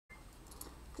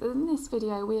So in this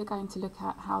video we are going to look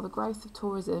at how the growth of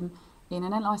tourism in an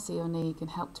LIC or NE can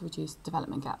help to reduce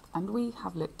development gap, and we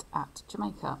have looked at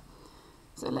Jamaica.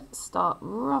 So let's start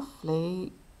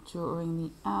roughly drawing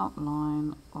the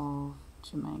outline of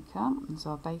Jamaica as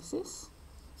our basis.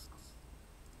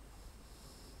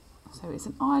 So it's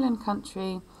an island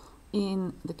country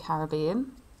in the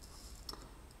Caribbean.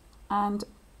 And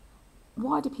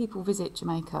why do people visit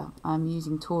Jamaica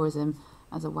using tourism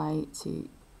as a way to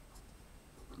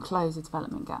close the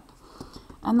development gap?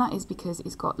 And that is because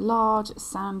it's got large,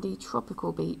 sandy,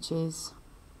 tropical beaches,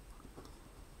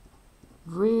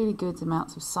 really good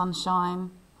amounts of sunshine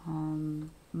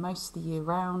most of the year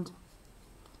round,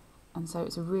 and so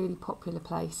it's a really popular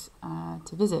place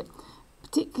to visit,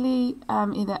 particularly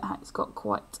in that it's got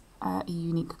quite a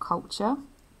unique culture.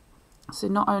 So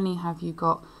not only have you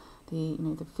got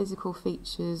the physical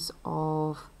features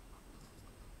of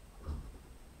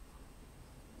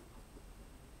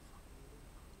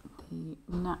the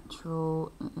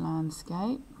natural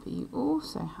landscape, but you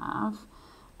also have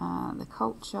the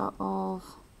culture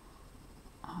of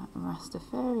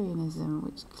Rastafarianism,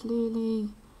 which clearly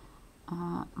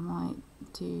my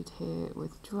dude here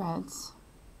with dreads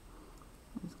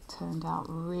has turned out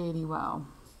really well.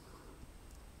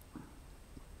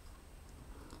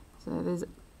 So there's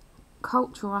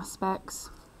cultural aspects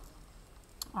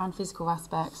and physical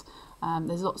aspects.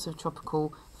 There's lots of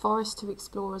tropical forest to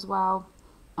explore as well,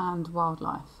 and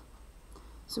wildlife.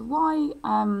 So why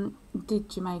did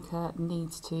Jamaica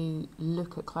need to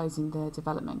look at closing their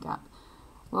development gap?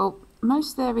 Well,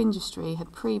 most of their industry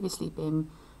had previously been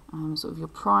sort of your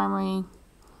primary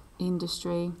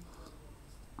industry,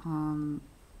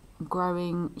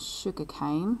 growing sugar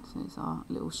cane. So these are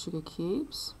little sugar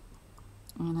cubes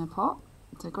in a pot.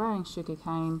 So growing sugar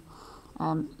cane,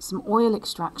 some oil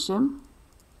extraction.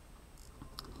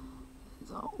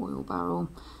 There's our oil barrel.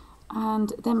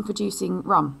 And then producing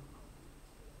rum,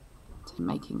 so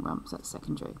making rum, so that's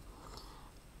secondary.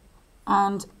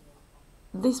 And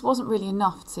this wasn't really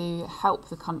enough to help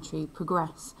the country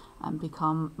progress and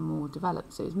become more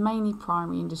developed. So it was mainly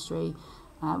primary industry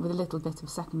with a little bit of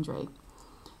secondary.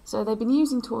 So they've been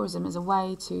using tourism as a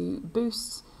way to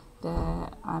boost their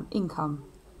income.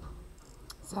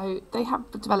 So they have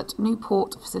developed new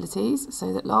port facilities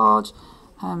so that large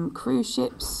cruise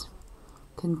ships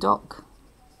can dock.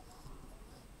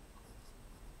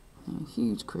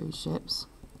 Huge cruise ships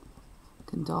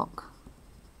can dock,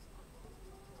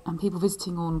 and people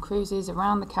visiting on cruises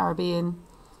around the Caribbean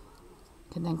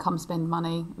can then come spend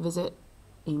money, visit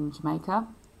in Jamaica.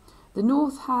 The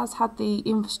north has had the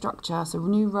infrastructure, so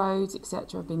new roads,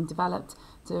 etc. have been developed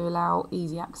to allow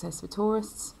easy access for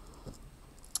tourists,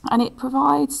 and it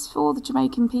provides for the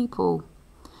Jamaican people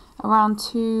around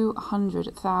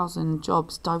 200,000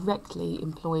 jobs directly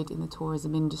employed in the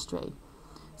tourism industry.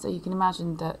 So you can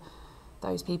imagine that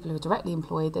those people who are directly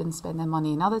employed then spend their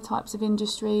money in other types of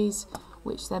industries,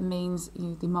 which then means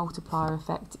the multiplier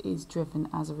effect is driven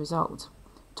as a result.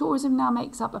 Tourism now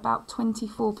makes up about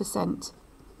 24%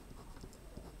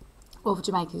 of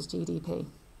Jamaica's GDP.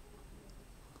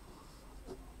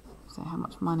 So how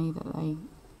much money that they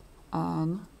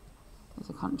earn as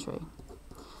a country.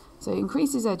 So it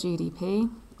increases their GDP.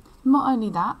 Not only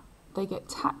that, they get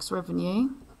tax revenue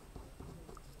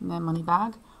in their money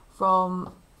bag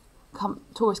from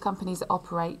tourist companies that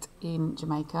operate in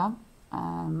Jamaica,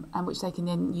 and which they can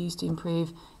then use to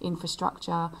improve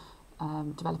infrastructure,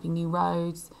 developing new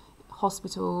roads,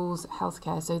 hospitals,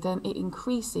 healthcare. So then it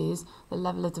increases the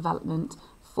level of development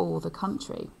for the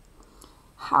country.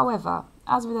 However,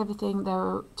 as with everything, there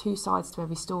are two sides to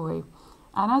every story.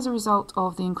 And as a result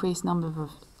of the increased number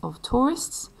of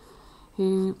tourists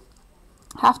who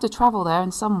have to travel there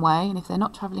in some way, and if they're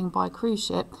not travelling by cruise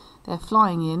ship, they're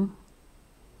flying in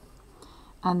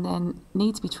and then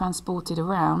need to be transported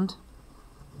around,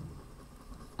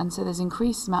 and so there's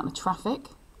increased amount of traffic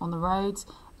on the roads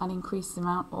and increased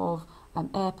amount of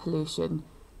air pollution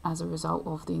as a result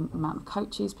of the amount of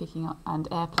coaches picking up and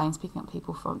airplanes picking up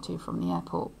people from the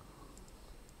airport.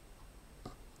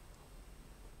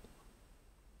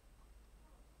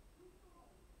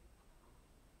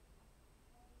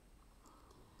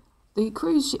 The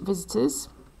cruise ship visitors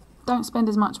don't spend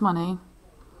as much money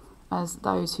as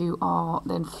those who are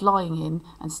then flying in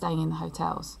and staying in the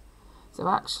hotels. So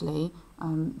actually,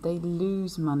 they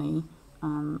lose money they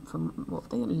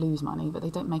don't lose money, but they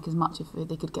don't make as much if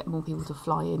they could get more people to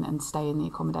fly in and stay in the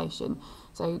accommodation.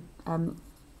 So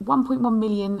 1.1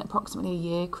 million approximately a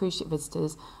year cruise ship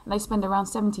visitors, and they spend around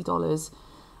 $70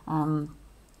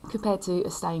 compared to a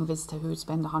staying visitor who would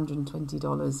spend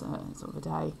 $120 sort of a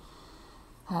day.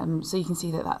 So you can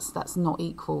see that that's not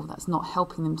equal. That's not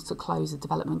helping them to close the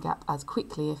development gap as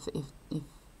quickly if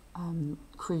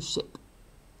cruise ship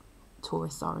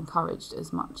tourists are encouraged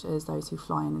as much as those who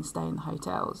fly in and stay in the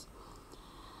hotels.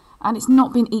 And it's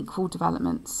not been equal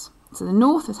developments. So the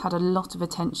north has had a lot of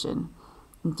attention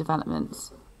in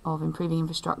developments of improving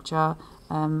infrastructure,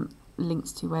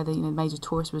 links to where the major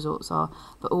tourist resorts are,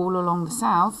 but all along the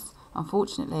south,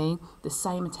 unfortunately, the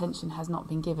same attention has not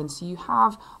been given. So you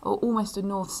have almost a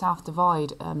north-south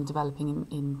divide developing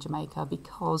in Jamaica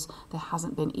because there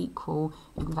hasn't been equal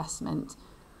investment.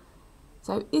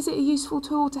 So is it a useful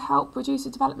tool to help reduce the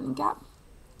development gap?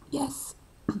 Yes.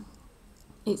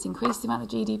 It's increased the amount of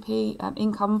GDP,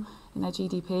 income in their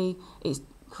GDP. It's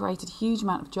created a huge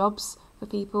amount of jobs for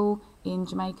people in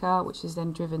Jamaica, which has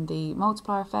then driven the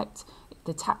multiplier effect.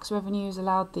 The tax revenue has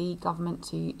allowed the government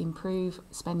to improve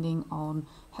spending on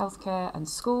healthcare and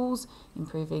schools,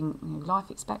 improving life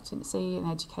expectancy and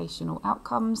educational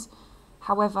outcomes.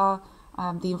 However,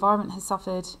 the environment has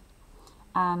suffered,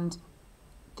 and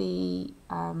the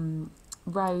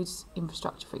roads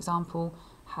infrastructure, for example,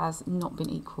 has not been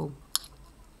equal.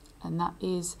 And that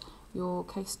is your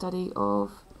case study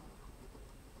of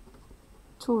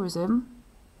tourism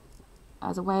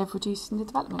as a way of reducing the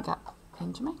development gap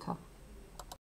in Jamaica.